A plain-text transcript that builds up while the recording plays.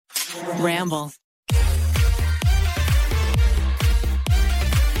Ramble.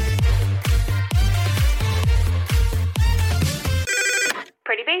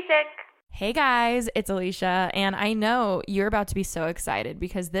 Pretty basic. Hey guys, it's Alicia, and I know you're about to be so excited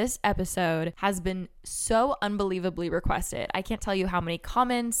because this episode has been so unbelievably requested. I can't tell you how many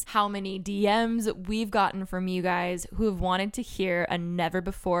comments, how many DMs we've gotten from you guys who have wanted to hear a never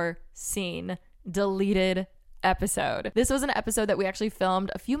before seen deleted episode. This was an episode that we actually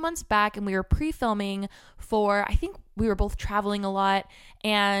filmed a few months back, and we were pre-filming for, I think we were both traveling a lot,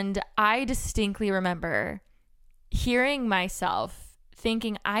 and I distinctly remember hearing myself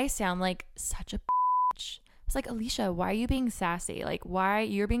thinking I sound like such a bitch. I was like, Alicia, why are you being sassy? Like, why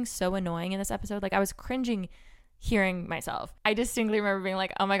you're being so annoying in this episode? Like, I was cringing hearing myself. I distinctly remember being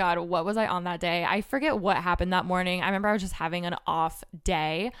like, oh my God, what was I on that day? I forget what happened that morning. I remember I was just having an off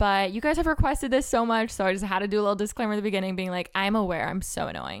day, but you guys have requested this so much, so I just had to do a little disclaimer at the beginning being like, I'm aware I'm so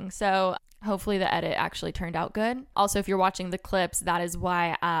annoying. So hopefully the edit actually turned out good. Also, if you're watching the clips, that is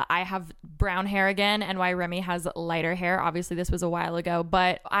why I have brown hair again and why Remy has lighter hair. Obviously, this was a while ago,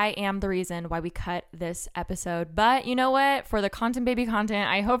 but I am the reason why we cut this episode. But you know what? For the content baby content,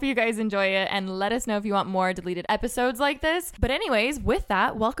 I hope you guys enjoy it and let us know if you want more deleted episodes like this. But anyways, with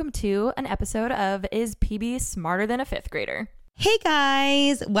that, welcome to an episode of Is PB Smarter Than a Fifth Grader? Hey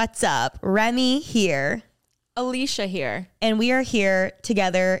guys, what's up? Remy here. Alicia here. And we are here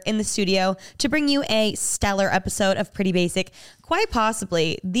together in the studio to bring you a stellar episode of Pretty Basic, quite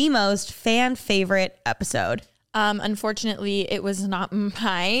possibly the most fan favorite episode. Unfortunately, it was not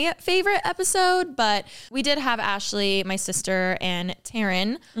my favorite episode, but we did have Ashley, my sister, and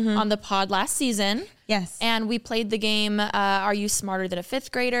Taryn on the pod last season. Yes. And we played the game, Are You Smarter Than a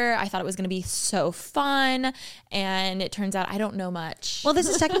Fifth Grader? I thought it was going to be so fun. And it turns out I don't know much. Well, this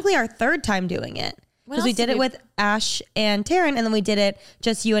is technically our third time doing it. Because we did it with Ash and Taryn, and then we did it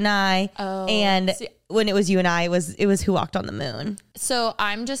just you and I. Oh, and when it was you and I, it was Who Walked on the Moon. So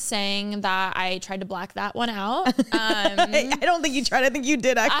I'm just saying that I tried to black that one out. I don't think you tried. I think you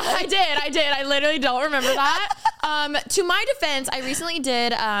did. Actually. I did. I literally don't remember that. To my defense, I recently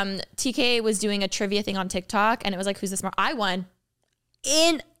did. TK was doing a trivia thing on TikTok, and it was like, "Who's the smart?" I won.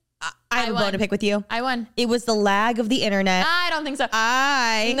 I have a bone to pick with you. I won. It was the lag of the internet. I don't think so.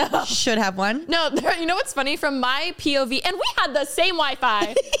 I should have won. No, you know what's funny? From my POV, and we had the same Wi-Fi. I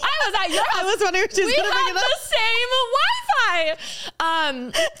was at your house. I was wondering if she was going to bring it up. We had the same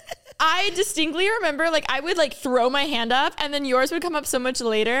Wi-Fi. I distinctly remember, like, I would, like, throw my hand up, and then yours would come up so much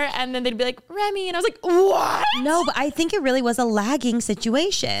later, and then they'd be like, Remy, and I was like, what? No, but I think it really was a lagging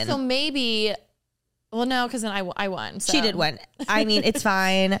situation. So maybe, well, no, because then I won. So. She did win. I mean, it's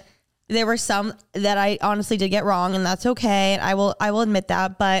fine. There were some that I honestly did get wrong, and that's okay. And I will admit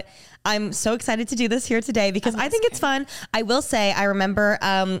that, but I'm so excited to do this here today because I think it's fun. I will say, I remember,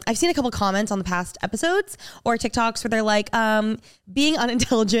 I've seen a couple comments on the past episodes or TikToks where they're like, being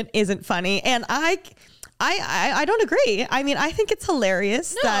unintelligent isn't funny. And I don't agree. I mean, I think it's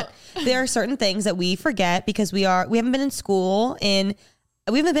hilarious that there are certain things that we forget because we haven't been in school we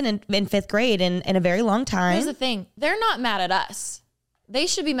haven't been in fifth grade in a very long time. Here's the thing. They're not mad at us. They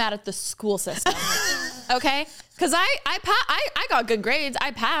should be mad at the school system. Okay? Because I got good grades.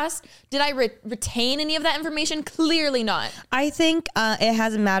 I passed. Did I retain any of that information? Clearly not. I think it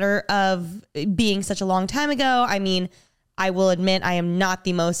has a matter of being such a long time ago. I mean, I will admit I am not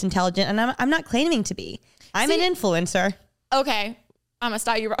the most intelligent, and I'm not claiming to be. I'm an influencer. Okay. I'm going to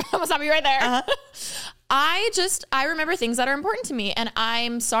stop you right there. Uh-huh. I remember things that are important to me, and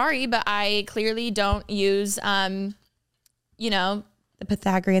I'm sorry, but I clearly don't use, the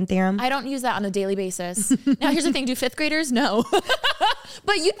Pythagorean theorem. I don't use that on a daily basis. Now, here's the thing. Do fifth graders know?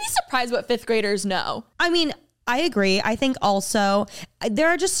 But you'd be surprised what fifth graders know. I mean, I agree. I think also there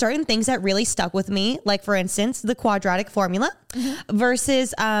are just certain things that really stuck with me. Like, for instance, the quadratic formula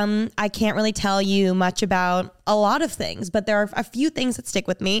versus I can't really tell you much about a lot of things, but there are a few things that stick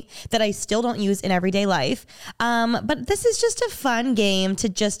with me that I still don't use in everyday life. But this is just a fun game to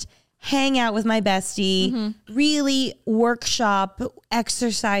just hang out with my bestie, really workshop,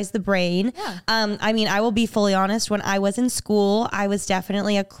 exercise the brain. Yeah. I mean, I will be fully honest. When I was in school, I was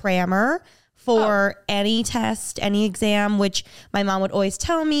definitely a crammer for any test, any exam, which my mom would always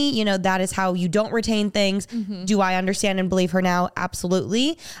tell me, that is how you don't retain things. Do I understand and believe her now?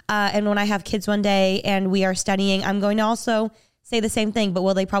 Absolutely. And when I have kids one day and we are studying, I'm going to also say the same thing, but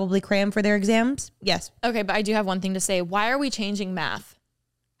will they probably cram for their exams? Yes. Okay, but I do have one thing to say. Why are we changing math?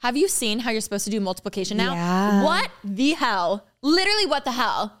 Have you seen how you're supposed to do multiplication now? Yeah. What the hell? Literally, what the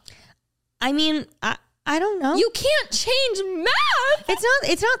hell? I mean, I don't know. You can't change math.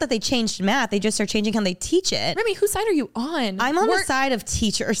 It's not that they changed math. They just are changing how they teach it. Remy, whose side are you on? I'm on the side of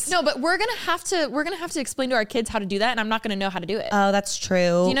teachers. No, but we're gonna have to explain to our kids how to do that, and I'm not gonna know how to do it. Oh, that's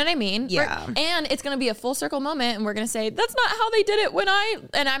true. Do you know what I mean? Yeah. And it's gonna be a full circle moment, and we're gonna say that's not how they did it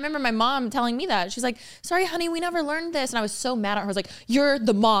and I remember my mom telling me that. She's like, "Sorry, honey, we never learned this," and I was so mad at her. I was like, "You're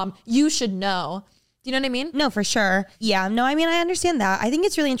the mom. You should know." Do you know what I mean? No, for sure. Yeah. No, I mean, I understand that. I think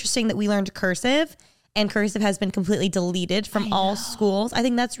it's really interesting that we learned cursive. And cursive has been completely deleted from all schools. I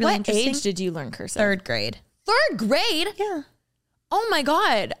think that's really interesting. What age did you learn cursive? 3rd grade. 3rd grade? Yeah. Oh my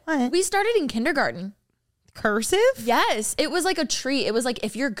God. What? We started in kindergarten. Cursive? Yes. It was like a treat. It was like,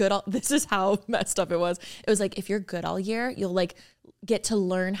 if you're good all, this is how messed up it was. It was like, if you're good all year, you'll like get to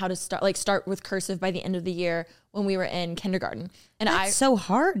learn how to start with cursive by the end of the year when we were in kindergarten. And That's so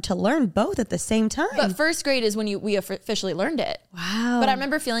hard to learn both at the same time. But 1st grade is when we officially learned it. Wow. But I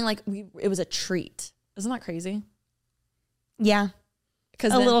remember feeling like it was a treat. Isn't that crazy? Yeah.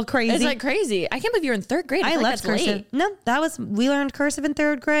 A little crazy. It's like crazy. I can't believe you're in 3rd grade. I love cursive. Late. No, we learned cursive in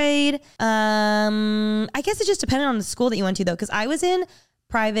 3rd grade. I guess it just depended on the school that you went to though. Cause I was in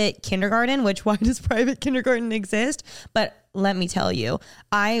private kindergarten, which why does private kindergarten exist? But let me tell you,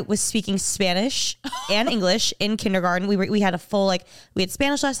 I was speaking Spanish and English in kindergarten. We had a full, we had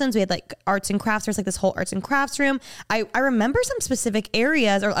Spanish lessons. We had like arts and crafts. There's like this whole arts and crafts room. I remember some specific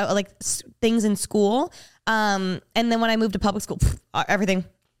areas or things in school. And then when I moved to public school, everything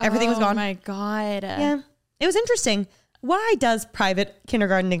was gone. Oh my God. Yeah. It was interesting. Why does private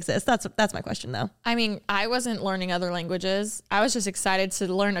kindergarten exist? That's my question though. I mean, I wasn't learning other languages. I was just excited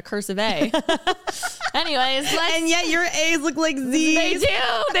to learn a cursive A. Anyways, and yet your A's look like Z's.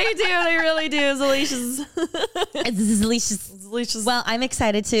 They do. They really do. Zalicious. Zalicious. Well, I'm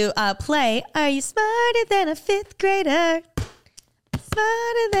excited to play Are You Smarter Than a 5th Grader?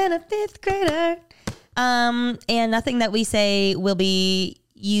 Smarter than a 5th grader. And nothing that we say will be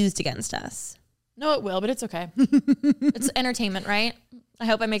used against us. No, it will, but it's okay. It's entertainment, right? I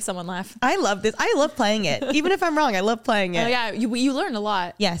hope I make someone laugh. I love this. I love playing it. Even if I'm wrong, I love playing it. Oh yeah, you learn a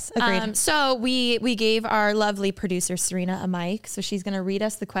lot. Yes, agreed. So we gave our lovely producer Serena a mic, so she's gonna read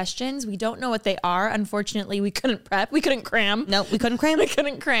us the questions. We don't know what they are. Unfortunately, we couldn't prep. We couldn't cram. No, we couldn't cram.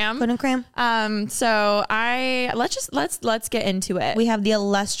 Couldn't cram. So let's get into it. We have the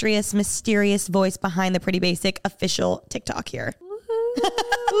illustrious, mysterious voice behind the Pretty Basic official TikTok here.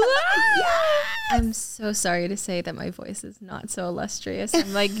 I'm so sorry to say that my voice is not so illustrious.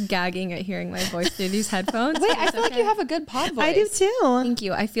 I'm like gagging at hearing my voice through these headphones. Wait, I feel like you have a good pod voice. I do too. Thank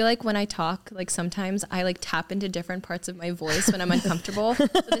you. I feel like when I talk, like sometimes I like tap into different parts of my voice when I'm uncomfortable. So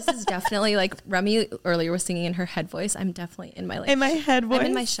this is definitely like Remy earlier was singing in her head voice. I'm definitely in my head voice. I'm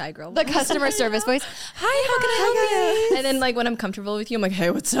in my shy girl voice. The customer service voice. Hi, how can I help you? And then like when I'm comfortable with you, I'm like, hey,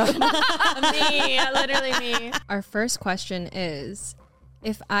 what's up? Literally me. Our first question is,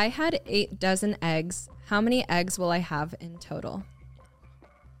 if I had 8 dozen eggs, how many eggs will I have in total?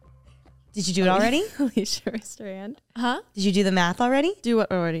 Did you do it already? Alicia raised her hand. Huh? Did you do the math already? Do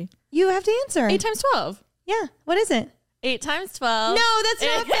what already? You have to answer. 8 times 12. Yeah. What is it? 8 times 12. No, that's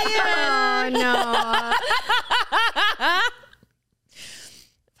not fair. Oh,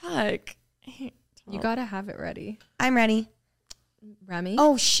 no. Fuck. You gotta have it ready. I'm ready. Remy?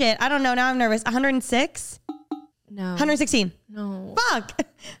 Oh, shit. I don't know. Now I'm nervous. 106? No. 116. No. Fuck.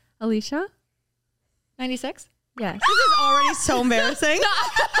 Alicia? 96? Yes. This is already so embarrassing.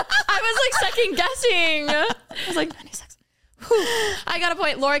 I was like second guessing. I was like 96. Whew. I got a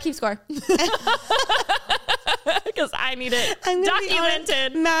point. Laura, keep score. Because I need it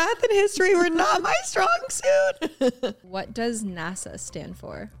documented. Math and history were not my strong suit. What does NASA stand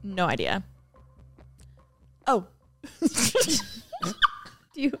for? No idea. Oh.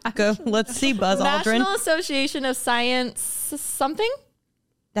 Do you Go. Let's see, Buzz Aldrin. National Association of Science something?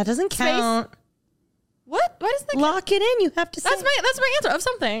 That doesn't count. What? Why doesn't that count? Lock it in. You have to say. That's my answer of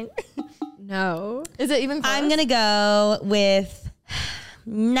something. No. Is it even close? I'm going to go with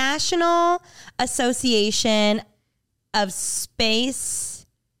National Association of Space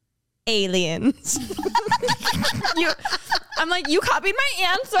Aliens. I'm like, you copied my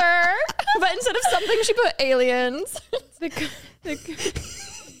answer, but instead of something, she put aliens.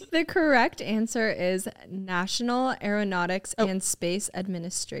 The correct answer is National Aeronautics and Space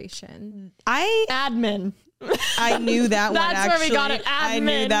Administration. Admin. I knew that one, That's actually. where we got it. Admin. I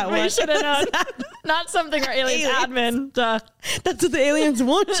knew that one. We should have known. Not something or aliens. Admin. Duh. That's what the aliens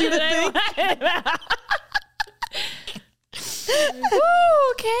want you to think.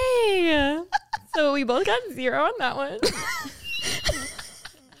 Ooh, okay. So we both got 0 on that one.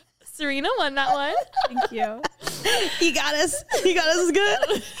 Serena won that one. Thank you. You got us. You got us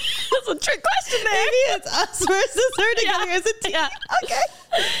good. That's a trick question there. Maybe it's us versus her together as a team. Yeah.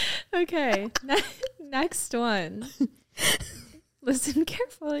 Okay. Next one. Listen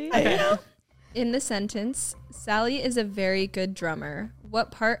carefully. Okay. In the sentence, Sally is a very good drummer.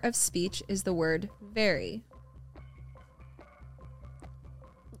 What part of speech is the word very?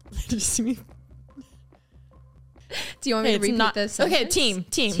 me. Do you want me to repeat this sentence? Okay,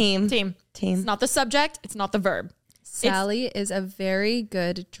 team. It's not the subject. It's not the verb. Sally is a very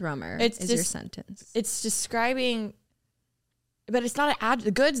good drummer. It's your just- sentence. It's describing, but it's not an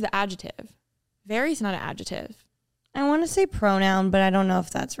adjective. Good's the adjective. Very's not an adjective. I want to say pronoun, but I don't know if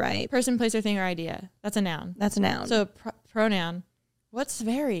that's right. Person, place, or thing, or idea. That's a noun. That's a noun. So pronoun. What's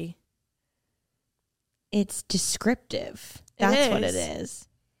very? It's descriptive. That's what it is.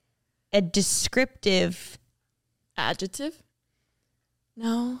 A descriptive Adjective?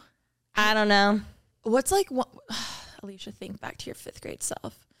 No. I don't know. What's like what? Alicia, think back to your 5th grade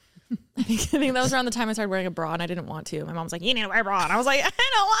self. I think that was around the time I started wearing a bra and I didn't want to. My mom was like, you need to wear a bra. And I was like, I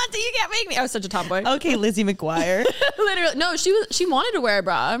don't want to. You can't make me. I was such a tomboy. Okay, Lizzie McGuire. Literally. No, she wanted to wear a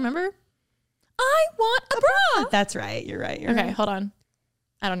bra. Remember? I want a bra. That's right. You're right. You're Okay, right. hold on.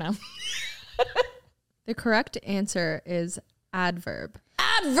 I don't know. The correct answer is adverb.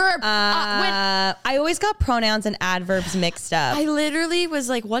 Adverb. I always got pronouns and adverbs mixed up. I literally was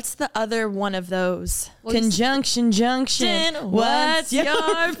like, what's the other one of those? Conjunction, junction. What's your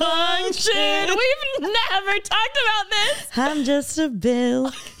function? We've never talked about this. I'm just a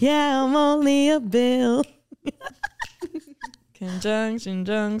bill. Yeah, I'm only a bill. Conjunction,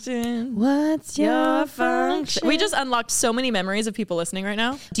 junction. What's your function? We just unlocked so many memories of people listening right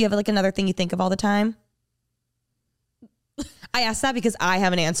now. Do you have like another thing you think of all the time? I asked that because I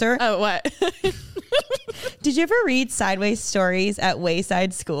have an answer. Oh, what? Did you ever read Sideways Stories at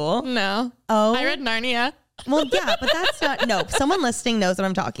Wayside School? No. Oh, I read Narnia. well, yeah, but that's not, no, someone listening knows what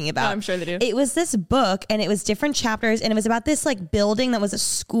I'm talking about. Oh, I'm sure they do. It was this book and it was different chapters and it was about this like building that was a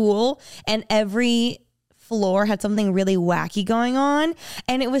school and every floor had something really wacky going on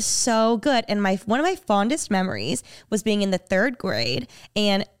and it was so good. And one of my fondest memories was being in the 3rd grade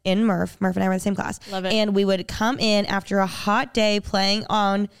and in Murph and I were in the same class. Love it. And we would come in after a hot day playing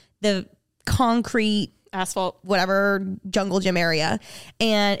on the concrete Asphalt. whatever jungle gym area,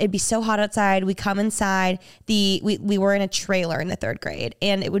 and it'd be so hot outside. We come inside. We were in a trailer in the 3rd grade,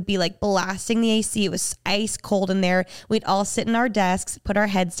 and it would be like blasting the AC. It was ice cold in there. We'd all sit in our desks, put our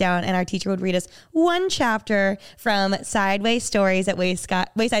heads down, and our teacher would read us one chapter from Sideways Stories at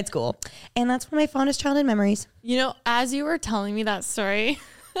Wayside School, and that's one of my fondest childhood memories. You know, as you were telling me that story,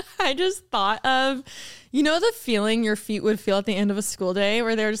 I just thought of, you know, the feeling your feet would feel at the end of a school day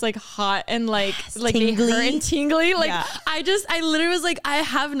where they're just like hot and like tingly. they hurt and tingly. Like Yeah. I literally was like, I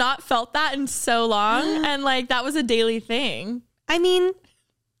have not felt that in so long. And like, that was a daily thing. I mean,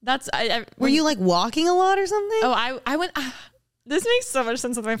 That's, were you like walking a lot or something? Oh, I went. This makes so much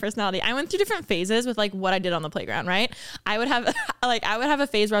sense with my personality. I went through different phases with like what I did on the playground, right? I would have a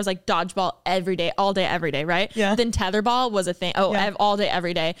phase where I was like dodgeball every day, all day, every day, right? Yeah. Then tetherball was a thing. Oh, Yeah. all day,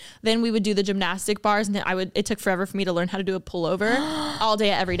 every day. Then we would do the gymnastic bars, and then it took forever for me to learn how to do a pullover all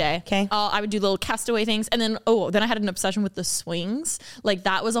day, every day. Okay. I would do little castaway things, and then then I had an obsession with the swings. Like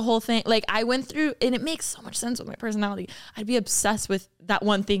that was a whole thing. Like I went through, and it makes so much sense with my personality. I'd be obsessed with that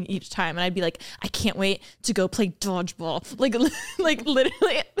one thing each time, and I'd be like, I can't wait to go play dodgeball. Like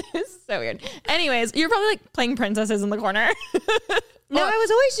literally, it's so weird. Anyways, you're probably like playing princesses in the corner. No, I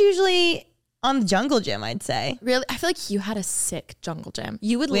was always usually on the jungle gym, I'd say. Really, I feel like you had a sick jungle gym.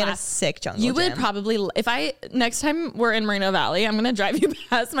 You would We had a last. sick jungle You gym. would probably, next time we're in Moreno Valley, I'm gonna drive you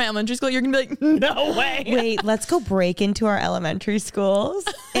past my elementary school. You're gonna be like, no way. Wait, let's go break into our elementary schools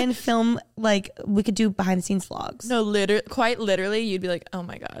and film, like, we could do behind the scenes vlogs. No, quite literally, you'd be like, oh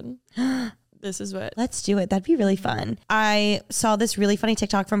my God, this is what. Let's do it. That'd be really fun. I saw this really funny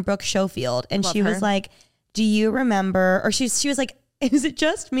TikTok from Brooke Schofield, and Love she was her. like, do you remember, or she was like, is it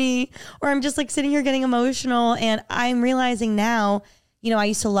just me, or I'm just like sitting here getting emotional, and I'm realizing now, you know, I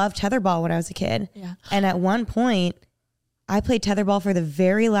used to love tetherball when I was a kid. Yeah. And at one point, I played tetherball for the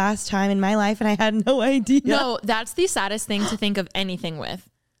very last time in my life, and I had no idea. No, that's the saddest thing to think of anything with.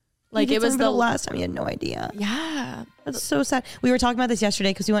 Like You it did was something the the last time you had no idea. Yeah. That's so sad. We were talking about this yesterday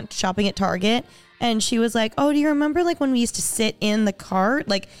because we went shopping at Target, and she was like, oh, do you remember like when we used to sit in the cart,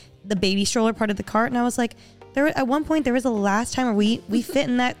 like the baby stroller part of the cart? And I was like, at one point there was the last time where we fit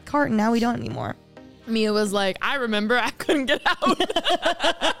in that cart, and now we don't anymore. Mia was like, I remember I couldn't get out.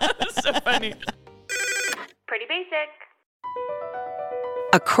 It's so funny. Pretty basic.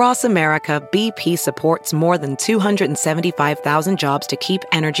 Across America, BP supports more than 275,000 jobs to keep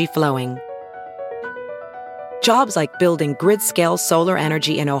energy flowing. Jobs like building grid-scale solar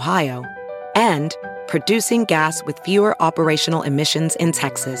energy in Ohio and producing gas with fewer operational emissions in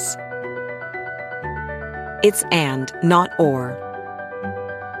Texas. It's and, not or.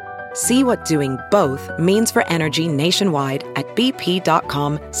 See what doing both means for energy nationwide at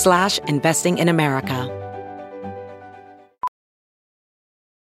bp.com/investing in America.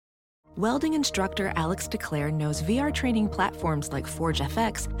 Welding instructor Alex DeClaire knows VR training platforms like Forge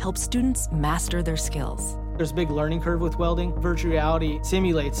FX help students master their skills. There's a big learning curve with welding. Virtual reality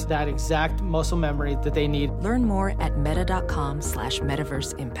simulates that exact muscle memory that they need. Learn more at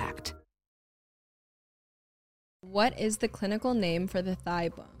meta.com/metaverse impact. What is the clinical name for the thigh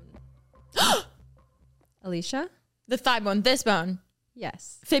bone? Alicia? The thigh bone, this bone.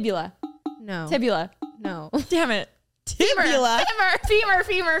 Yes. Fibula. No. Tibula. No. Damn it. Tibula. Femur.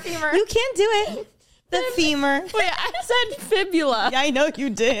 You can't do it. The femur. Wait, I said fibula. Yeah, I know you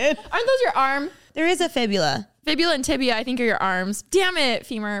did. Aren't those your arm? There is a fibula. Fibula and tibia, I think, are your arms. Damn it,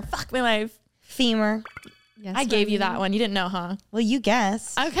 femur. Fuck my life. Femur. Yes, I gave you Remy. that one. You didn't know, huh? Well, you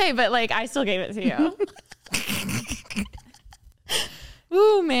guess. Okay, but like, I still gave it to you.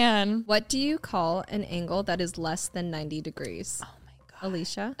 Ooh, man. What do you call an angle that is less than 90 degrees? Oh my God.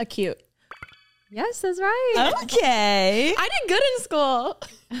 Alicia? Acute. Yes, that's right. Okay. I did good in school.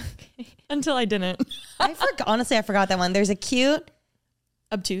 Okay. Until I didn't. I forgot. Honestly, I forgot that one. There's acute,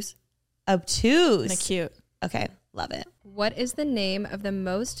 Obtuse. obtuse. And acute. Okay, love it. What is the name of the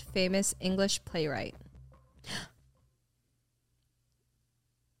most famous English playwright?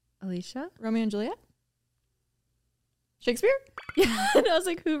 Alicia? Romeo and Juliet? Shakespeare? Yeah. And I was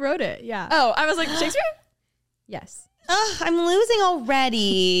like, who wrote it? Yeah. Oh, I was like, Shakespeare? Yes. Ugh, I'm losing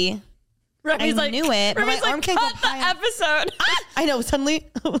already. Remy's I knew it, but Remy's my arm can't go cut the higher." episode. I know, suddenly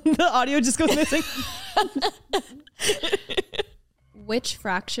the audio just goes missing. Which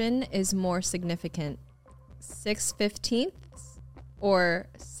fraction is more significant? 6/15 or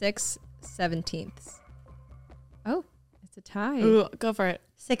 6/17? Oh, it's a tie. Ooh, go for it.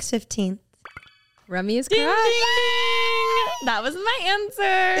 6:15. Remy is Ding, correct. ding. That was my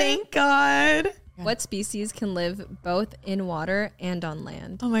answer. Thank God. What species can live both in water and on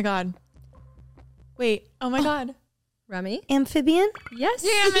land? Oh my God. Wait. Oh my God. Remy? Amphibian? Yes.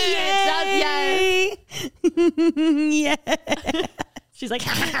 Damn it. Yay. Yeah. She's like,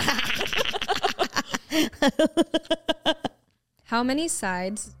 How many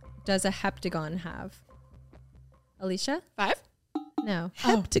sides does a heptagon have? Alicia? 5? No.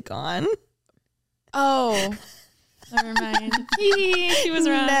 Heptagon. Oh. Never mind. She was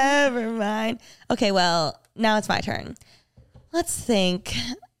wrong. Never mind. Okay, well, now it's my turn. Let's think.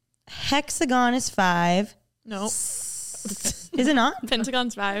 Hexagon is 5. No. Is it not?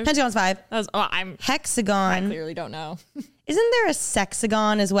 Pentagon's 5. Pentagon's 5. That was, I Hexagon. clearly don't know. Isn't there a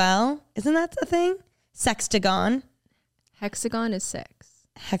sexagon as well? Isn't that the thing? Sextagon. Hexagon is 6.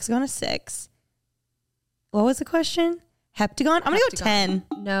 Hexagon is 6. What was the question? Heptagon? I'm going to go 10.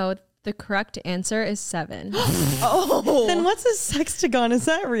 No, the correct answer is 7. Oh. Then what's a sextagon? Is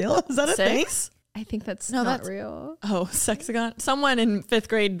that real? Is that a thing? 6? I think that's No, not that's- real. Oh, sexagon. Someone in 5th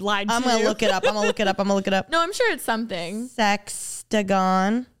grade lied to I'm you. going to look it up. I'm going to look it up. No, I'm sure it's something.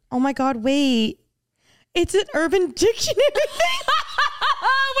 Sextagon. Oh my God, wait. It's an Urban Dictionary thing.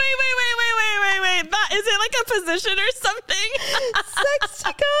 Wait. That is it like a position or something?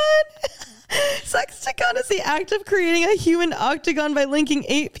 Sextagon. Sextagon is the act of creating a human octagon by linking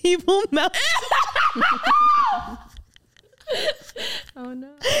 8 people mouth. Oh no.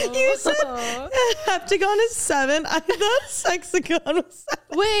 You said heptagon is 7. I thought sexagon was 7.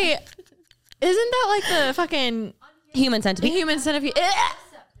 Wait, isn't that like the fucking Human centipede. human centipede?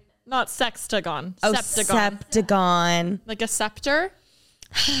 Not sextagon. Oh, Septagon. septagon. Like a scepter?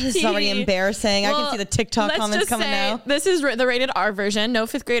 This is already embarrassing. I Well, can see the TikTok let's comments just coming say, now. This is the rated R version. No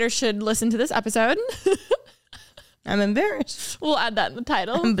 5th grader should listen to this episode. I'm embarrassed. We'll add that in the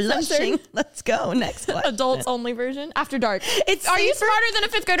title. I'm blushing. Censored. Let's go. Next question. Adults only version. After dark. It's Are you safer- smarter than a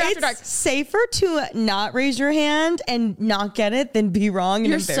 5th grader after It's dark? safer to not raise your hand and not get it than be wrong and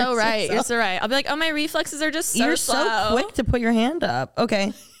You're embarrass so right. You're yourself. so right. I'll be like, oh, my reflexes are just so You're slow. so quick to put your hand up.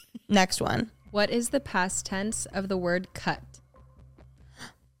 Okay. Next one. What is the past tense of the word cut?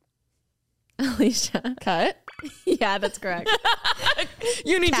 Alicia. Cut. Yeah, that's correct.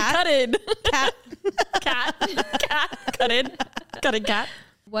 You need Cat. to cut it. Cat. Cat. Cutted. Cutted cat.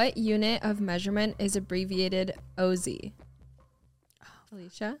 What unit of measurement is abbreviated OZ?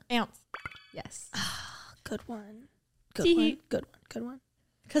 Alicia? Ounce. Yes. Good one. Good Tee. one. Good one. Good one.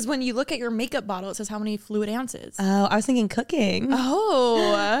 Because when you look at your makeup bottle, it says how many fluid ounces. Oh, I was thinking cooking.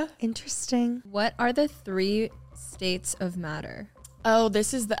 Oh. Interesting. What are the 3 states of matter? Oh,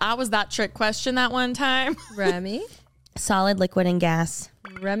 I was that trick question that one time. Remy. Solid, liquid, and gas.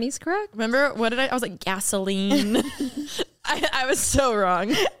 Remy's correct. Remember, I was like, gasoline. I was so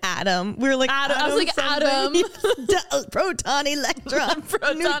wrong. Atom. We were like, Atom. I was like, atom. Proton, electron,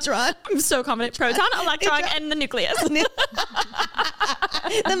 neutron. I'm so confident. Proton, electron, and the nucleus. The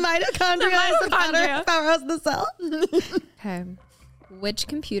mitochondria is the powerhouse of the cell. Okay. Which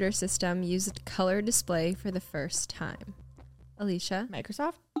computer system used color display for the first time? Alicia?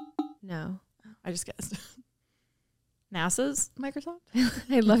 Microsoft? No. I just guessed. NASA's Microsoft?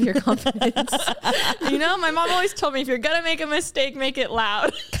 I love your confidence. You know, my mom always told me, if you're going to make a mistake, make it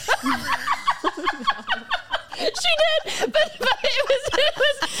loud. She did, but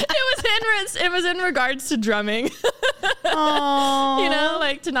it was in regards to drumming. Aww. You know,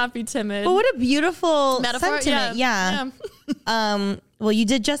 like to not be timid. But what a beautiful metaphor. sentiment. Yeah. Well, you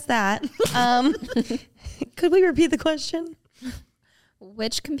did just that. Could we repeat the question?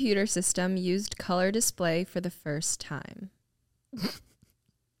 Which computer system used color display for the first time?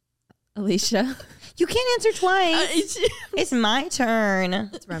 Alicia? You can't answer twice. It's my turn.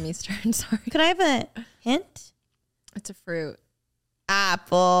 It's Remy's turn, sorry. Could I have a hint? It's a fruit.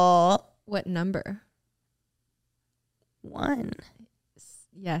 Apple. What number? 1.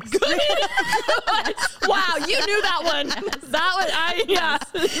 Yes. Wow, you knew that one.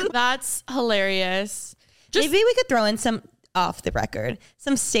 That's hilarious. Maybe we could throw in some off the record,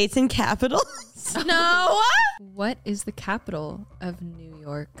 some states and capitals. No. What is the capital of New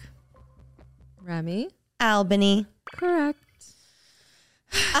York? Remy? Albany. Correct.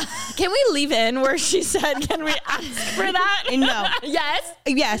 Can we leave in where she said, can we ask for that? No. Yes.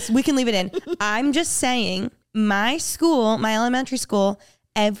 Yes, we can leave it in. I'm just saying, my school, my elementary school,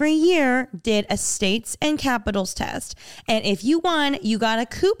 every year did a states and capitals test. And if you won, you got a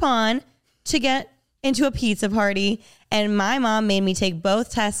coupon to get into a pizza party. And my mom made me take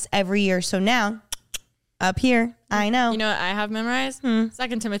both tests every year. So now, up here, I know. You know what I have memorized? 2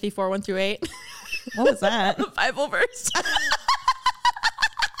 Timothy 4:1-8. What was that? The Bible verse.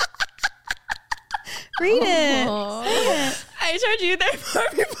 Read it. Say it. I charge you, therefore,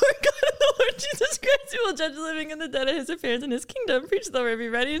 before God and the Lord Jesus Christ, who will judge the living and the dead at his appearance in his kingdom. Preach the word, be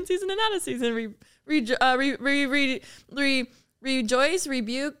ready in season and out of season. Rejoice,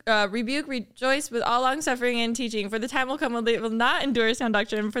 rebuke, rejoice with all long suffering and teaching. For the time will come when they will not endure sound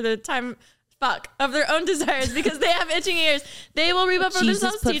doctrine. For the time, of their own desires, because they have itching ears. They will reap up for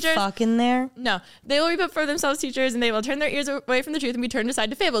themselves teachers. Fuck in there. No, they will reap up for themselves teachers, and they will turn their ears away from the truth and be turned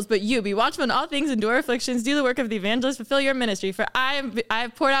aside to fables. But you, be watchful in all things, endure afflictions, do the work of the evangelist, fulfill your ministry. For I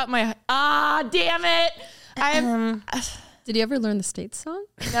have poured out my damn it. Did you ever learn the states song?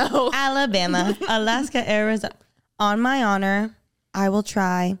 No. Alabama, Alaska, Arizona. On my honor, I will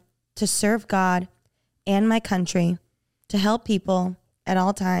try to serve God and my country, to help people at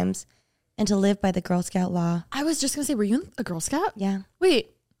all times, and to live by the Girl Scout law. I was just gonna say, were you a Girl Scout? Yeah.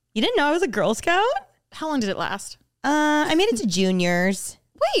 Wait, You didn't know I was a Girl Scout? how long did it last? I made it to juniors.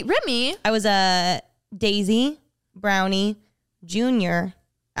 Wait, Remy. I was a Daisy, Brownie, Junior,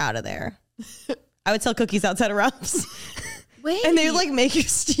 out of there. I would sell cookies outside of Ralph's. Wait. And they would like make you,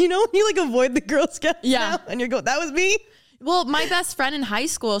 you know, when you like avoid the Girl Scouts. Yeah. now, and you're going, that was me. Well, my best friend in high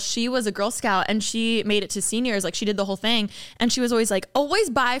school, she was a Girl Scout and she made it to seniors. Like she did the whole thing. And she was always like,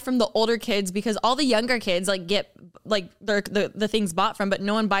 always buy from the older kids because all the younger kids like get like the things bought from, but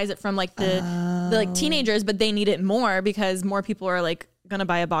no one buys it from like the like teenagers, but they need it more because more people are like gonna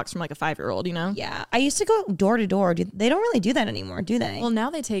buy a box from like a 5-year-old, you know? Yeah. I used to go door to door. They don't really do that anymore, do they? Well, now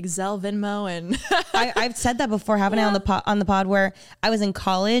they take Zelle, Venmo, and I've said that before, haven't I, on the pod where I was in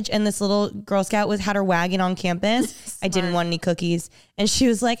college and this little Girl Scout had her wagon on campus. I didn't want any cookies. And she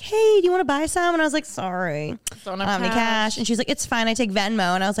was like, hey, do you want to buy some? And I was like, sorry, don't I don't have any cash. And she was like, it's fine, I take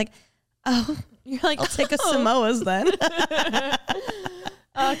Venmo. And I was like, oh, you're like, I'll take a Samoa's then.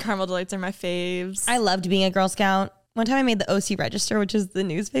 Caramel Delights are my faves. I loved being a Girl Scout. One time I made the OC Register, which is the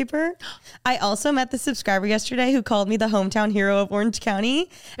newspaper. I also met the subscriber yesterday who called me the hometown hero of Orange County.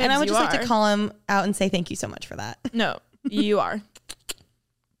 And I would just like to call him out and say thank you so much for that. No, you are.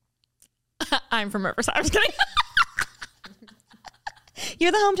 I'm from Riverside. I'm just kidding.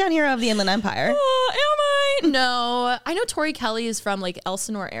 You're the hometown hero of the Inland Empire. Am I? No. I know Tori Kelly is from like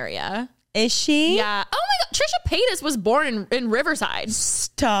Elsinore area. Is she? Yeah. Oh my God. Trisha Paytas was born in Riverside.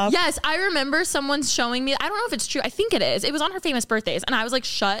 Stop. Yes. I remember someone showing me. I don't know if it's true. I think it is. It was on her famous birthdays. And I was like,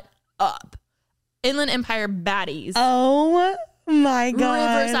 shut up. Inland Empire baddies. Oh my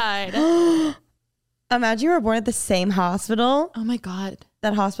God. Riverside. Imagine you were born at the same hospital. Oh my God.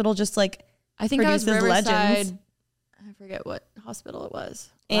 That hospital just like I think I was produces Riverside. legends. I forget what hospital it was.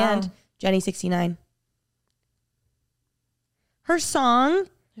 And Wow. Jenny 69. Her song,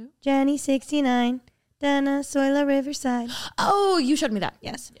 Jenny 69, Dana Soila Riverside. Oh, you showed me that.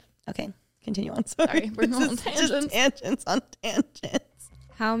 Yes. Okay. Continue on. Sorry. We're going on Just tangents. tangents on tangents.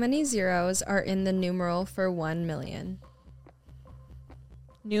 How many zeros are in the numeral for 1 million?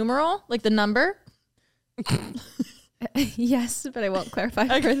 Numeral? Like the number? Yes, but I won't clarify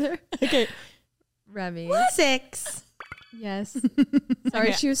further. Okay. Remy. 6. Yes.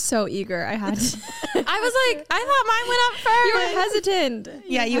 Sorry, she was so eager. I had to. I was like, I thought mine went up first. You were hesitant.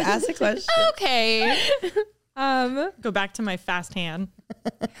 Yeah, you asked a question. Okay. Go back to my fast hand.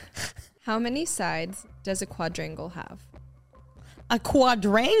 How many sides does a quadrangle have? A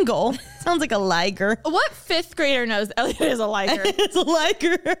quadrangle? Sounds like a liger. What 5th grader knows Elliot is a liger? It's a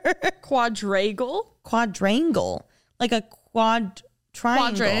liger. Quadrangle? Quadrangle. Like a triangle.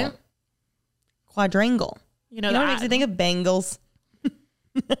 Quadrant. Quadrangle. You know what that. makes me think of bangles?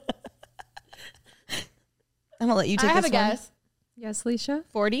 I'm gonna let you take I have this a one. guess. Yes, Leisha?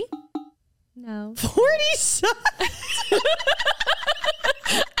 40? No. 40 sides.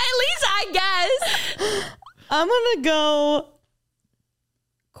 At least I guess. I'm gonna go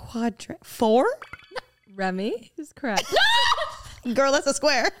 4. Remy is correct. Girl, that's a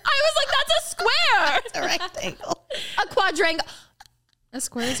square. I was like, that's a square. It's a rectangle. A quadrangle. A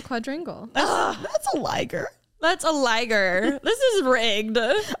square is a quadrangle. That's a liger. That's a liger. This is rigged.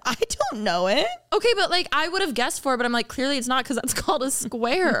 I don't know it. Okay, but like I would have guessed 4, but I'm like, clearly it's not because that's called a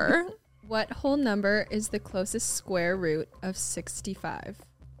square. What whole number is the closest square root of 65?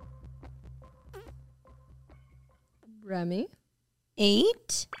 Remy?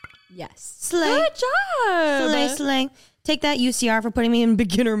 8. Yes. Slay. Good job. Slay, slay. Take that UCR for putting me in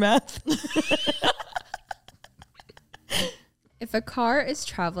beginner math. If a car is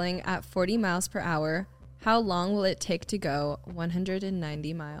traveling at 40 miles per hour, how long will it take to go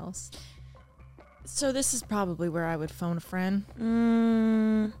 190 miles? So this is probably where I would phone a friend.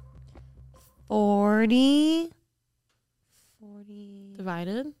 40.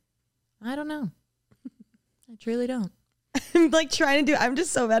 Divided? I don't know. I truly don't. I'm like trying to do, I'm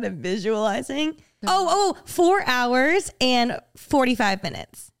just so bad at visualizing. 4 hours and 45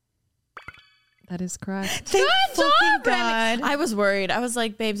 minutes. That is correct. Thank fucking Remy. God. I was worried. I was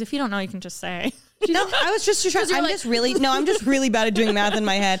like, babes, if you don't know, you can just say. No, I was just trying. I'm just really bad at doing math in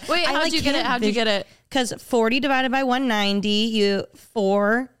my head. Wait, how'd you get it? How'd you get it? Because 40 divided by 190,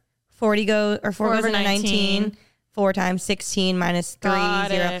 40 goes into 19. 4 times 16 minus 3,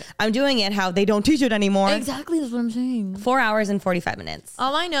 Got 0. it. I'm doing it how they don't teach it anymore. Exactly, that's what I'm saying. 4 hours and 45 minutes.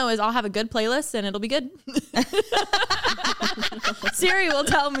 All I know is I'll have a good playlist and it'll be good. Siri will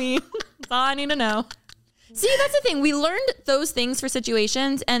tell me. That's all I need to know. See, that's the thing. We learned those things for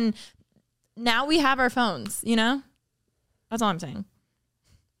situations and now we have our phones, you know? That's all I'm saying.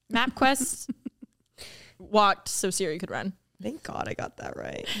 MapQuest walked so Siri could run. Thank God I got that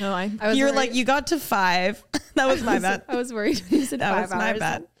right. No, I was You're worried. like, you got to 5. That was my bad. I was worried when you said That 5 was hours. my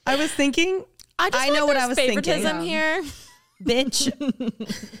bad. I was thinking, I know like what there's I was thinking. favoritism here. Bitch.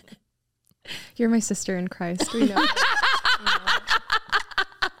 You're my sister in Christ. We know.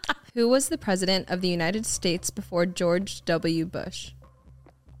 Who was the president of the United States before George W. Bush?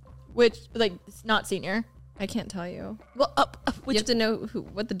 Which, like, it's not senior. I can't tell you. Well, You have to know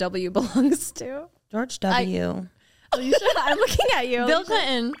what the W belongs to. George W. I'm looking at you. Bill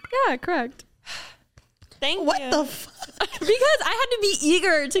Clinton. Yeah, correct. Thank What you. the fuck? Because I had to be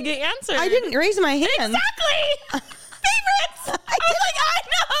eager to get answers. I didn't raise my hand. Exactly. Favorites. I was like, I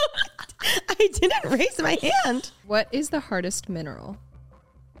know. I didn't raise my hand. What is the hardest mineral?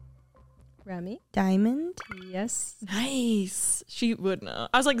 Remy? Diamond? Yes. Nice. She would know.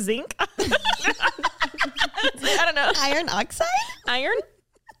 I was like, zinc? I don't know. Iron oxide? Iron?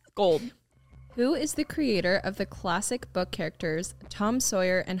 Gold. Who is the creator of the classic book characters Tom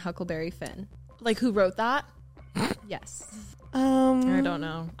Sawyer and Huckleberry Finn? Like, who wrote that? Yes. I don't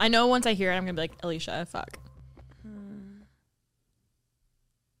know. I know once I hear it, I'm going to be like, Alicia, fuck.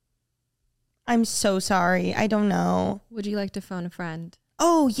 I'm so sorry. I don't know. Would you like to phone a friend?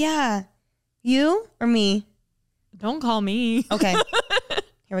 Oh, yeah. You or me? Don't call me. Okay.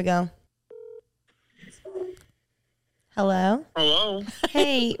 Here we go. Hello? Hello.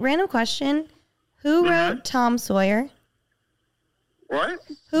 Hey, random question. Who wrote Tom Sawyer? What?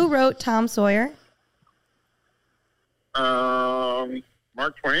 Who wrote Tom Sawyer?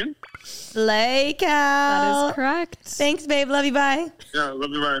 Mark Twain? Slay cow. That is correct. Thanks, babe. Love you. Bye. Yeah, love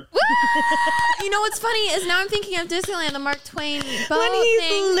you, bye. You know what's funny is now I'm thinking of Disneyland, the Mark Twain boat When he's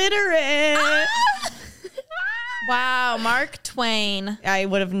thing. literate. Wow, Mark Twain. I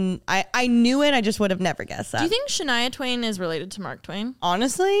would have, I knew it. I just would have never guessed that. Do you think Shania Twain is related to Mark Twain?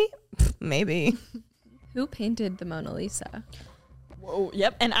 Honestly, maybe. Who painted the Mona Lisa? Whoa,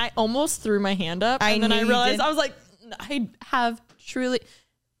 yep. And I almost threw my hand up. I And then knew I you realized, did. I was like, I have truly...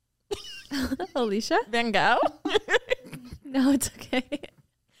 Alicia? Van Gogh? No, it's okay.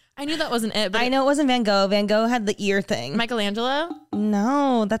 I knew that wasn't it, but I know it wasn't Van Gogh. Van Gogh had the ear thing. Michelangelo?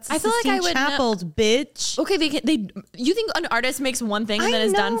 No, that's I feel like I Sistine would know- Chapels, bitch. Okay, you think an artist makes one thing and then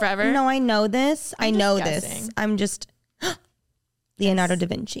is done forever? No, I know this. I just know guessing. this. I'm just Leonardo da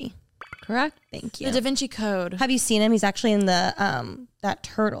Vinci. Correct. Thank you. The Da Vinci Code. Have you seen him? He's actually in the that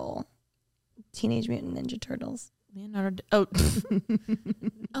turtle, Teenage Mutant Ninja Turtles. Leonardo.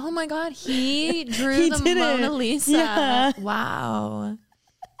 Oh my God! He drew He the did it. Mona Lisa. Yeah. Wow.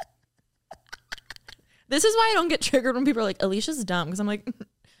 This is why I don't get triggered when people are like, "Alicia's dumb," because I'm like,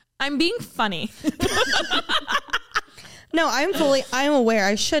 I'm being funny. No, I'm aware.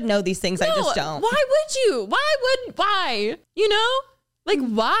 I should know these things. I just don't. Why would you? Why? You know, like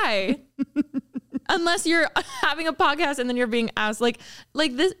why? Unless you're having a podcast and then you're being asked like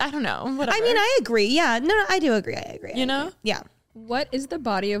this. I don't know. Whatever. I mean, I agree. Yeah. No, I do agree. I agree. You know? Yeah. What is the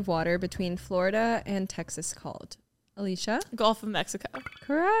body of water between Florida and Texas called? Alicia? Gulf of Mexico.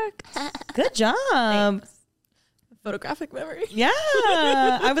 Correct. Good job. Photographic memory. Yeah.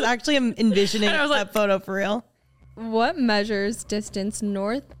 I was actually envisioning And I was like- that photo for real. What measures distance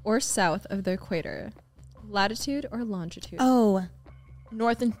north or south of the equator? Latitude or longitude? Oh,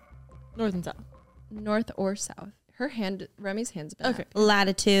 North and south. North or south. Remy's hand's been Okay. up.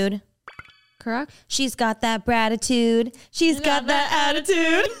 latitude. Correct. She's got that bratitude. She's got that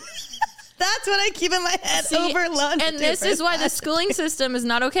attitude. That's what I keep in my head over longitude. And this is why the schooling system is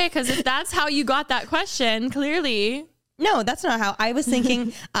not okay, because if that's how you got that question, clearly. No, that's not how I was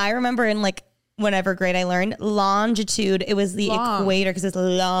thinking. I remember in like whatever grade I learned longitude. It was the Long. equator because it's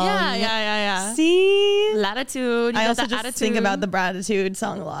long. Yeah. See, Latitude. I got also the just attitude. think about the Gratitude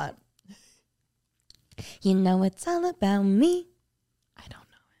song a lot. You know it's all about me. I don't know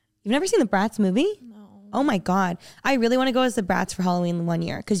it. You've never seen the Bratz movie? No. Oh my God. I really want to go as the Bratz for Halloween one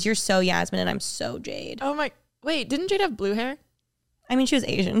year because you're so Yasmin and I'm so Jade. Oh my. Wait, didn't Jade have blue hair? I mean, she was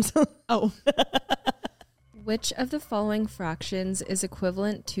Asian. So. Oh. Which of the following fractions is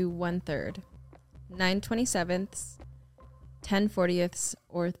equivalent to 1/3? 9/27, 10/40,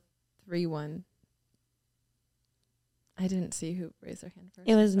 or 3/1? I didn't see who raised their hand first.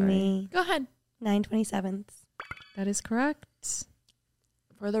 It was Sorry. me. Go ahead. 9/27. That is correct.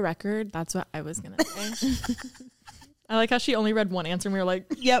 For the record, that's what I was going to say. I like how she only read one answer and we were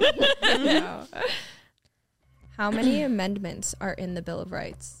like, Yep. Wow. How many amendments are in the Bill of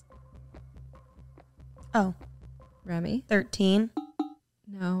Rights? Oh, Remy? 13.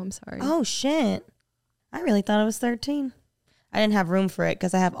 No, I'm sorry. Oh, shit. I really thought it was 13. I didn't have room for it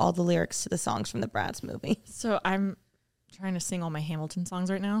because I have all the lyrics to the songs from the Bratz movie. so I'm trying to sing all my Hamilton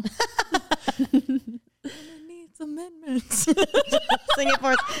songs right now. Needs amendments. Sing it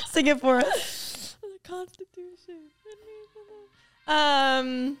for us. Sing it for us. The Constitution.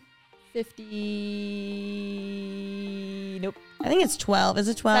 50. Nope. I think it's 12. Is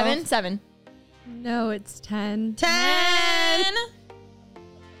it 12? 7. No, it's 10. 10.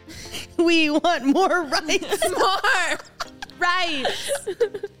 We want more rights. More. Right.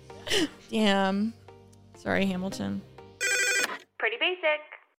 Damn. Sorry, Hamilton. Pretty basic.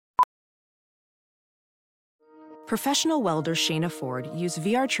 Professional welder Shayna Ford used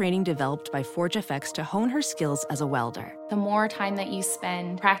VR training developed by ForgeFX to hone her skills as a welder. The more time that you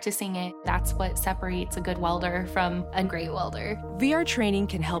spend practicing it, that's what separates a good welder from a great welder. VR training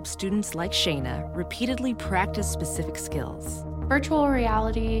can help students like Shayna repeatedly practice specific skills. Virtual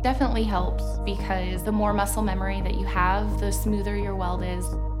reality definitely helps because the more muscle memory that you have, the smoother your weld is.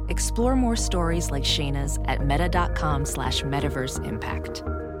 Explore more stories like Shayna's at meta.com/metaverseimpact.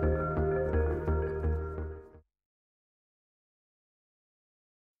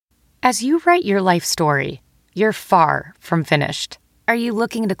 As you write your life story, you're far from finished. Are you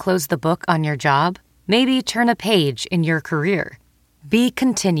looking to close the book on your job? Maybe turn a page in your career? Be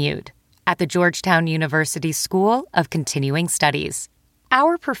continued at the Georgetown University School of Continuing Studies.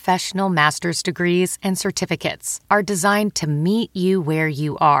 Our professional master's degrees and certificates are designed to meet you where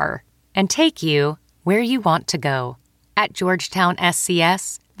you are and take you where you want to go. At Georgetown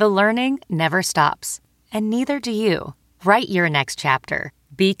SCS, the learning never stops, and neither do you. Write your next chapter.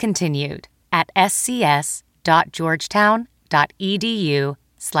 Be continued at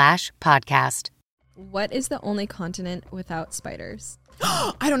scs.georgetown.edu/podcast. What is the only continent without spiders?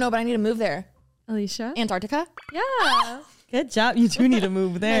 I don't know, but I need to move there. Alicia? Antarctica? Yeah. Good job. You do need to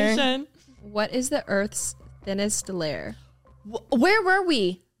move there. Nation. What is the Earth's thinnest layer? Where were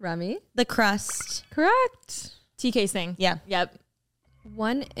we? Remy? The crust. Correct. TK Singh. Yeah. Yep.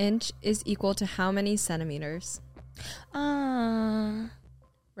 1 inch is equal to how many centimeters?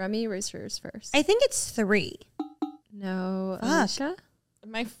 Remy, raise yours first. I think it's 3. No, Fuck. Alicia?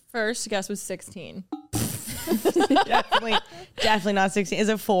 My first guess was 16. Definitely not 16. Is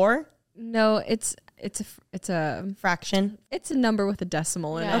it 4? No, it's a Fraction. It's a number with a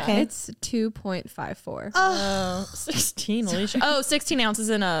decimal in Yeah. it. Okay. It's 2.54. Oh, 16, Alicia. Oh, 16 ounces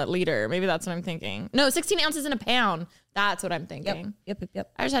in a liter. Maybe that's what I'm thinking. No, 16 ounces in a pound. That's what I'm thinking.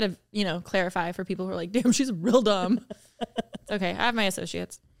 Yep. I just had to, clarify for people who are like, damn, she's real dumb. It's okay. I have my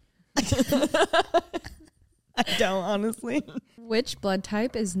associates. I don't, honestly. Which blood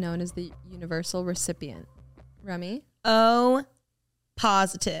type is known as the universal recipient? Remy? O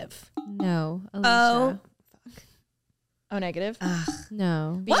positive. No. Alicia? O negative.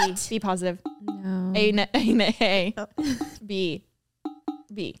 No. B. What? B positive. No. A.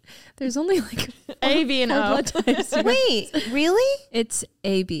 B. There's only like A, B, and 4 O. blood types. Wait, really? It's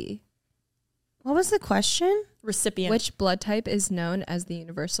AB. What was the question? Recipient. Which blood type is known as the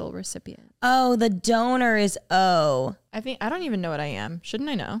universal recipient? Oh, the donor is O. I don't even know what I am. Shouldn't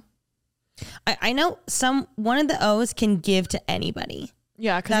I know? I know one of the O's can give to anybody.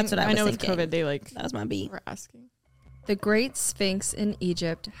 Yeah, because That's what I was know thinking. with COVID, they That was my B. were asking. The Great Sphinx in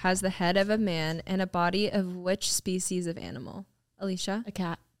Egypt has the head of a man and a body of which species of animal? Alicia? A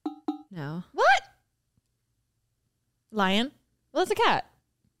cat. No. What? Lion? Well, that's a cat.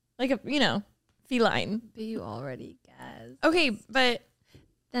 Like feline. But you already guessed. Okay, but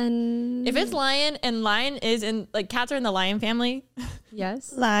Then if it's lion and lion is in, like, cats are in the lion family.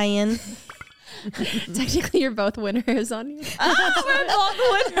 yes. Lion. Technically, you're both winners on you.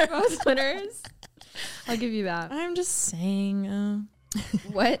 We're Both winners. I'll give you that. I'm just saying.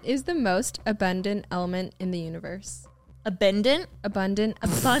 What is the most abundant element in the universe? Abundant? Abundant.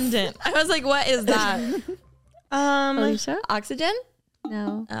 Abundant. I was like, what is that? Alicia? Oxygen?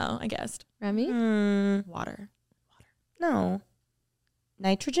 No. Oh, I guessed. Remy? Water. No.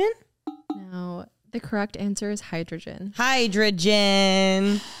 Nitrogen? No. The correct answer is hydrogen.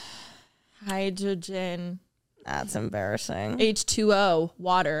 Hydrogen. Hydrogen. That's embarrassing. H2O.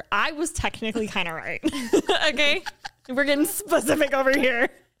 Water. I was technically kind of right. Okay. We're getting specific over here.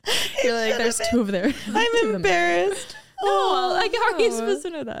 You're like, there's 2 of there. I'm embarrassed. Oh, like, how are you supposed to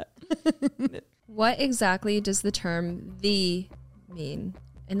know that? What exactly does the term "the" mean?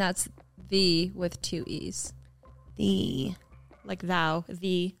 And that's "the" with 2 E's. The. Like thou,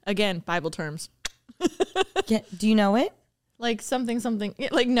 thee. Again, Bible terms. Do you know it? Like something. Yeah,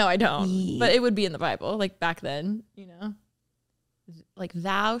 like, no, I don't. Thee. But it would be in the Bible, like back then, Like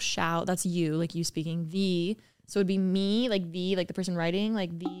thou shalt, that's you, like you speaking. Thee. So it would be me, like thee, like the person writing,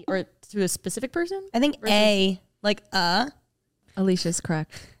 like thee, or to a specific person? I think A, like Alicia's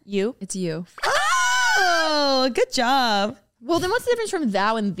correct. You? It's you. Oh, good job. Well, then what's the difference from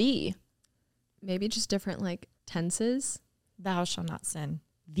thou and thee? Maybe just different like tenses. Thou shalt not sin.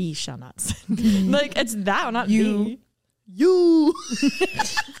 Thee shall not sin. Like, it's thou, not You. thee. You.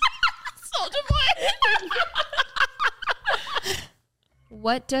 Soldier boy.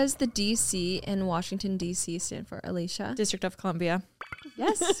 What does the DC in Washington, D.C. stand for, Alicia? District of Columbia.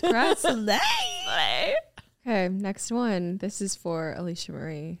 Yes, correct. Slay. Okay, next one. This is for Alicia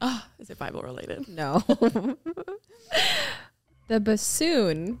Marie. Oh, is it Bible related? No. The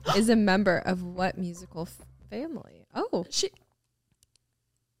bassoon is a member of what musical family? Oh,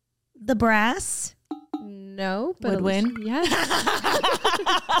 The brass. no. But Woodwind? Yes.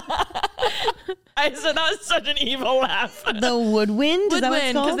 I said that was such an evil laugh. The woodwind. Is that what it's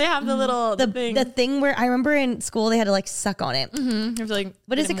Woodwind, because called? they have the little thing. The thing where I remember in school they had to like suck on it. You have to, like,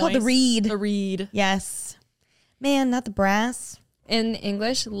 What is get it called? The moist. reed. The reed. Yes. Man, not the brass. In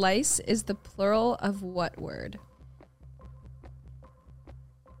English, lice is the plural of what word?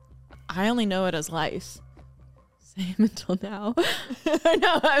 I only know it as lice. Same until now. I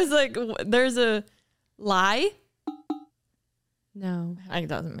know. I was like, there's a lie. No. It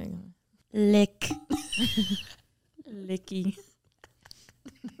doesn't make Lick. licky.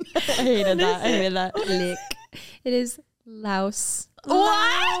 I hated that. Lick. It is louse. What?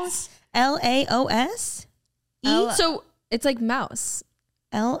 Laos. So It's like mouse.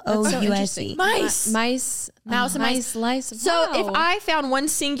 Louse. mice. Mice. Mouse and mice. Lice. So if I found one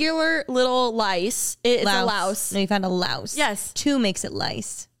singular little lice, it's a louse. No, you found a louse. Yes. 2 makes it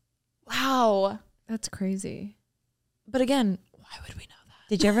lice. Wow. That's crazy. But again, why would we know that?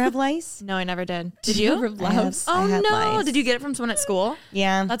 Did you ever have lice? No, I never did. Did you? you ever I have- louse? I Oh had no! lice. Did you get it from someone at school?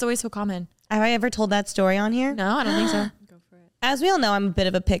 Yeah. That's always so common. Have I ever told that story on here? No, I don't think so. As we all know, I'm a bit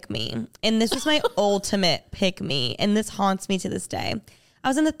of a pick-me. And this was my ultimate pick-me. And this haunts me to this day. I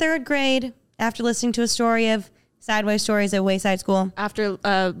was in the 3rd grade after listening to a story of Sideways Stories at Wayside School. After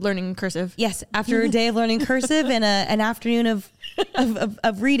learning cursive. Yes, after a day of learning cursive and an afternoon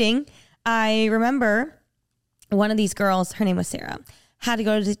of reading, I remember one of these girls, her name was Sarah, had to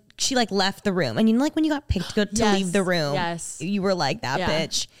go to, she like left the room. And you know, like when you got picked to leave the room, you were like that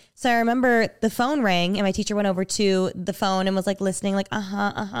bitch. So I remember the phone rang and my teacher went over to the phone and was like listening, like,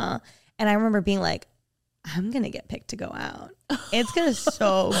 And I remember being like, I'm going to get picked to go out. It's going to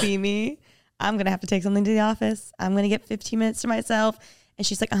so be me. I'm going to have to take something to the office. I'm going to get 15 minutes to myself. And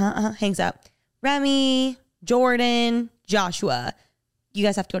she's like, hangs up. Remy, Jordan, Joshua, you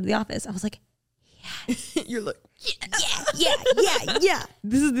guys have to go to the office. I was like, yes. You're like, yeah.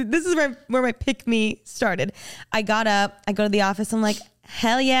 This is where my pick me started. I got up, I go to the office. I'm like,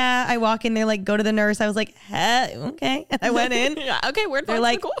 hell yeah. I walk in there, like go to the nurse. I was like, okay. And I went in. Okay, we're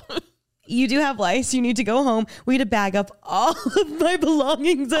like, you do have lice. You need to go home. We had to bag up all of my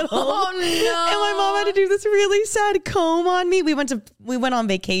belongings at home. Oh no! And my mom had to do this really sad comb on me. We went on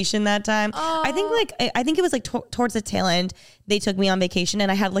vacation that time. Oh. I think it was like towards the tail end. They took me on vacation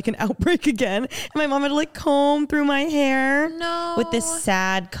and I had like an outbreak again. And my mom had to like comb through my hair with this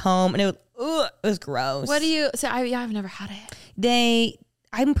sad comb, and it was gross. What do you say? I've never had it.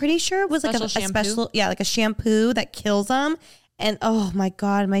 I'm pretty sure it was like a special, like a shampoo that kills them. And oh my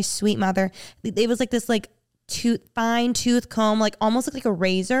God, my sweet mother. It was like this like fine tooth comb, like almost looked like a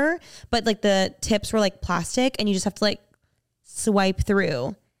razor, but like the tips were like plastic and you just have to like swipe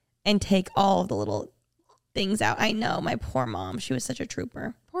through and take all of the little things out. I know, my poor mom. She was such a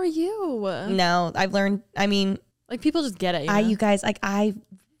trooper. Poor you. No, I've learned, I mean. Like people just get it. You guys, like I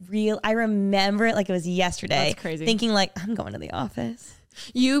remember it like it was yesterday. That's crazy. Thinking like, I'm going to the office.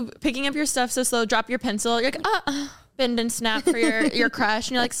 You picking up your stuff so slow, drop your pencil. You're like, bend and snap for your crush.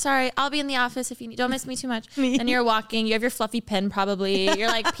 And you're like, sorry, I'll be in the office if you need. Don't miss me too much. And you're walking. You have your fluffy pen probably. You're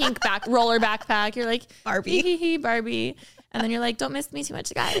like pink roller backpack. You're like, Barbie. Barbie. And then you're like, don't miss me too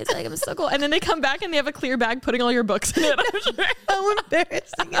much, guys. Like, I'm so cool. And then they come back and they have a clear bag putting all your books in it. I'm sure. How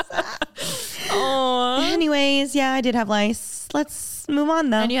embarrassing is that? Oh. Anyways, yeah, I did have lice. Let's move on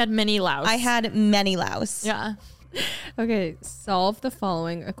though. And you had many louse. I had many louse. Yeah. Okay, solve the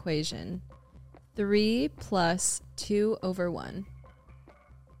following equation. 3 + 2 over 1.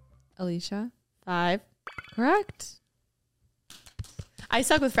 Alicia? 5. Correct. I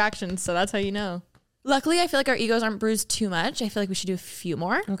suck with fractions, so that's how you know. Luckily, I feel like our egos aren't bruised too much. I feel like we should do a few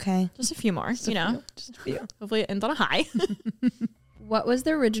more. Okay. Just a few more, Just a few. Hopefully it ends on a high. What was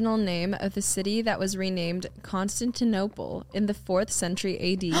the original name of the city that was renamed Constantinople in the 4th century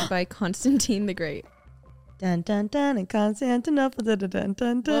AD by Constantine the Great? Dun dun dun in Constantinople. Dun dun dun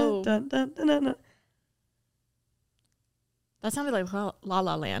dun dun dun dun dun. That sounded like La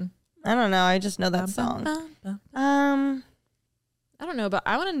La Land. I don't know. I just know that song. I don't know, but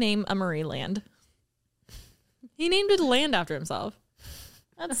I want to name a Marie Land. He named it a land after himself.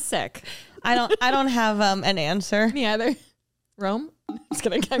 That's sick. I don't have an answer. Me either. Rome? Just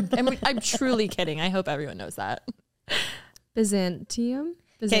kidding. I'm truly kidding. I hope everyone knows that. Byzantium?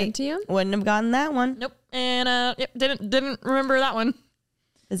 Wouldn't have gotten that one. Nope. And didn't remember that one.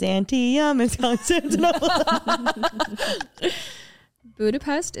 Byzantium is Constantinople.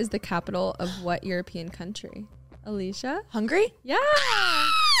 Budapest is the capital of what European country? Alicia? Hungary? Yeah.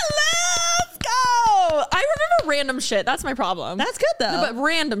 Let's go. I remember random shit. That's my problem. That's good though. No, but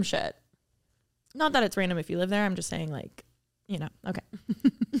random shit. Not that it's random if you live there. I'm just saying like, okay.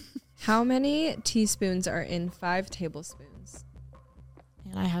 How many teaspoons are in 5 tablespoons?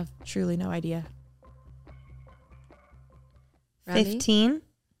 And I have truly no idea. 15.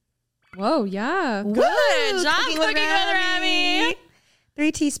 Whoa, yeah. Good job cooking with Remy.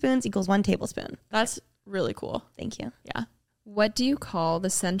 3 teaspoons equals 1 tablespoon. That's really cool. Thank you. Yeah. What do you call the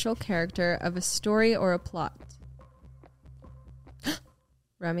central character of a story or a plot?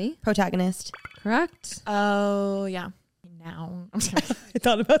 Remy? Protagonist. Correct. Oh, yeah. Now. I'm sorry. I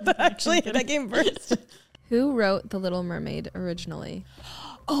thought about that actually. That came first. Who wrote The Little Mermaid originally?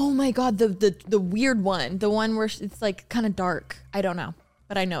 Oh my God. The weird one. The one where it's like kind of dark. I don't know,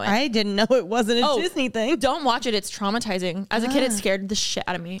 but I know it. I didn't know it wasn't a Disney thing. Don't watch it. It's traumatizing. As a kid, it scared the shit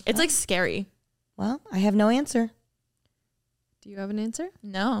out of me. It's like scary. Well, I have no answer. Do you have an answer?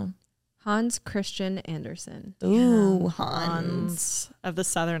 No. Hans Christian Andersen. Ooh, Hans. Of the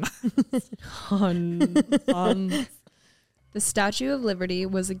Southern. Hans. The Statue of Liberty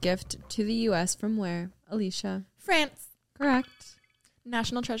was a gift to the U.S. from where? Alicia. France. Correct.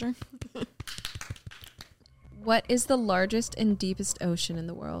 National treasure. What is the largest and deepest ocean in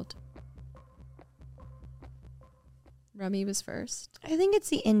the world? Remy was first. I think it's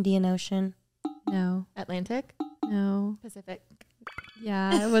the Indian Ocean. No. Atlantic. No. Pacific.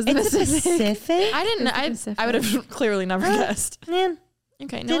 Yeah, it was It's Pacific. I didn't. I would have clearly never guessed. Man,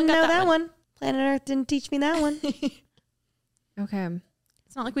 Okay, no didn't one got know that one. Planet Earth didn't teach me that one. Okay.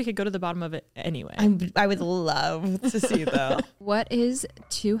 It's not like we could go to the bottom of it anyway. I would love to see though. What is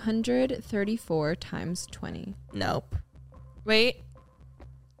 234 times 20? Nope. Wait.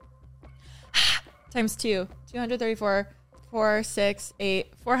 Times 2. 234, 4, 6,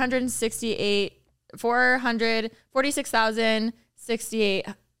 8, 468, 446,068,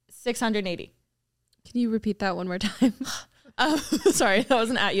 680. Can you repeat that one more time? Sorry, that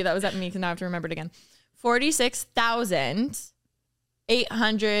wasn't at you. That was at me because now I have to remember it again.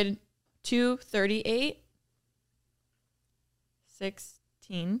 46,838,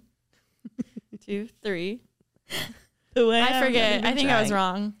 16, 2, 3. I forget. I think I was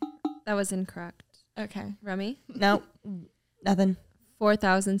wrong. That was incorrect. Okay. Remy? Nope. Nothing.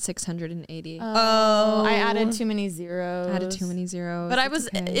 4,680. Oh, I added too many zeros. I added too many zeros. But It's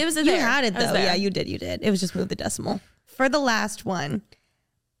okay. it was You there. had it I was though. there. Yeah, you did. It was just move the decimal. For the last one,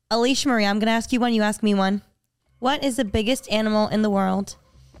 Alicia Marie, I'm going to ask you one. You ask me one. What is the biggest animal in the world?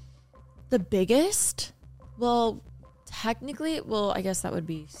 The biggest? Well, technically, I guess that would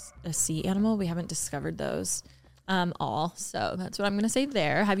be a sea animal. We haven't discovered those all. So that's what I'm going to say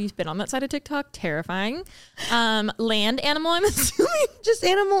there. Have you been on that side of TikTok? Terrifying. Land animal, I'm assuming. Just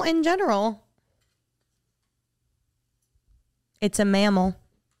animal in general. It's a mammal.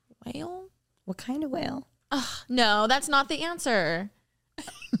 Whale? What kind of whale? No, that's not the answer.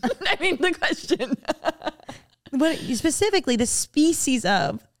 I mean, the question. What specifically the species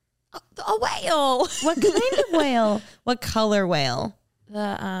of? A whale. What kind of whale? What color whale?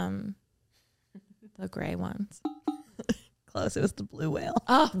 The gray ones. Close. It was the blue whale.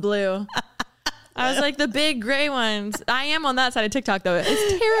 Oh, blue. I was like, the big gray ones. I am on that side of TikTok, though.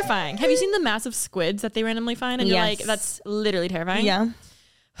 It's terrifying. Have you seen the massive squids that they randomly find? And you're like, that's literally terrifying. Yeah.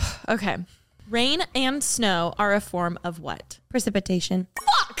 Okay. Rain and snow are a form of what? Precipitation.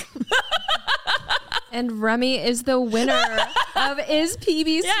 Fuck! And Remy is the winner of Is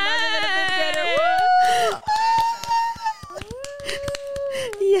PB Smarter Than a Fifth Grader?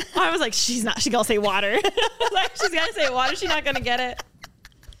 Yeah. I was like, she gonna say water. Like, she's gonna say water. She's not gonna get it.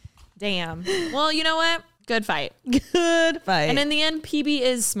 Damn. Well, you know what? Good fight. Good fight. And in the end, PB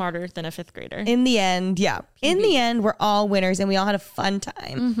is smarter than a fifth grader. In the end, yeah. PB. In the end, we're all winners and we all had a fun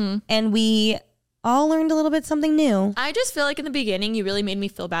time. Mm-hmm. And we all learned a little bit something new. I just feel like in the beginning, you really made me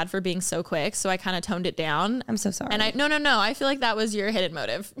feel bad for being so quick. So I kind of toned it down. I'm so sorry. And no. I feel like that was your hidden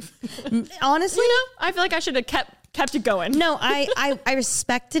motive. Honestly, I feel like I should have kept it going. No, I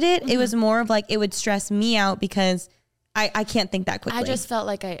respected it. It was more of like, it would stress me out because I can't think that quickly. I just felt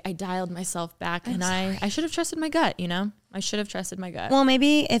like I dialed myself back and I should have trusted my gut, you know? I should have trusted my gut. Well,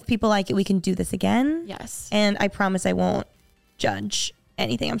 maybe if people like it, we can do this again. Yes. And I promise I won't judge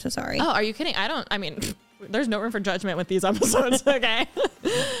anything. I'm so sorry. Oh, are you kidding? There's no room for judgment with these episodes. Okay.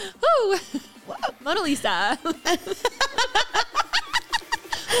 Woo. Mona Lisa.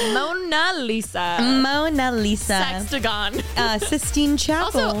 Mona Lisa. Mona Lisa. Sextagon. Sistine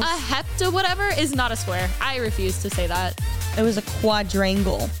Chapel. Also, a hepta whatever is not a square. I refuse to say that. It was a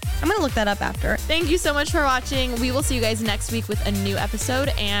quadrangle. I'm going to look that up after. Thank you so much for watching. We will see you guys next week with a new episode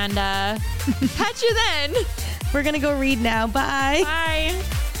and catch you then. We're going to go read now. Bye. Bye.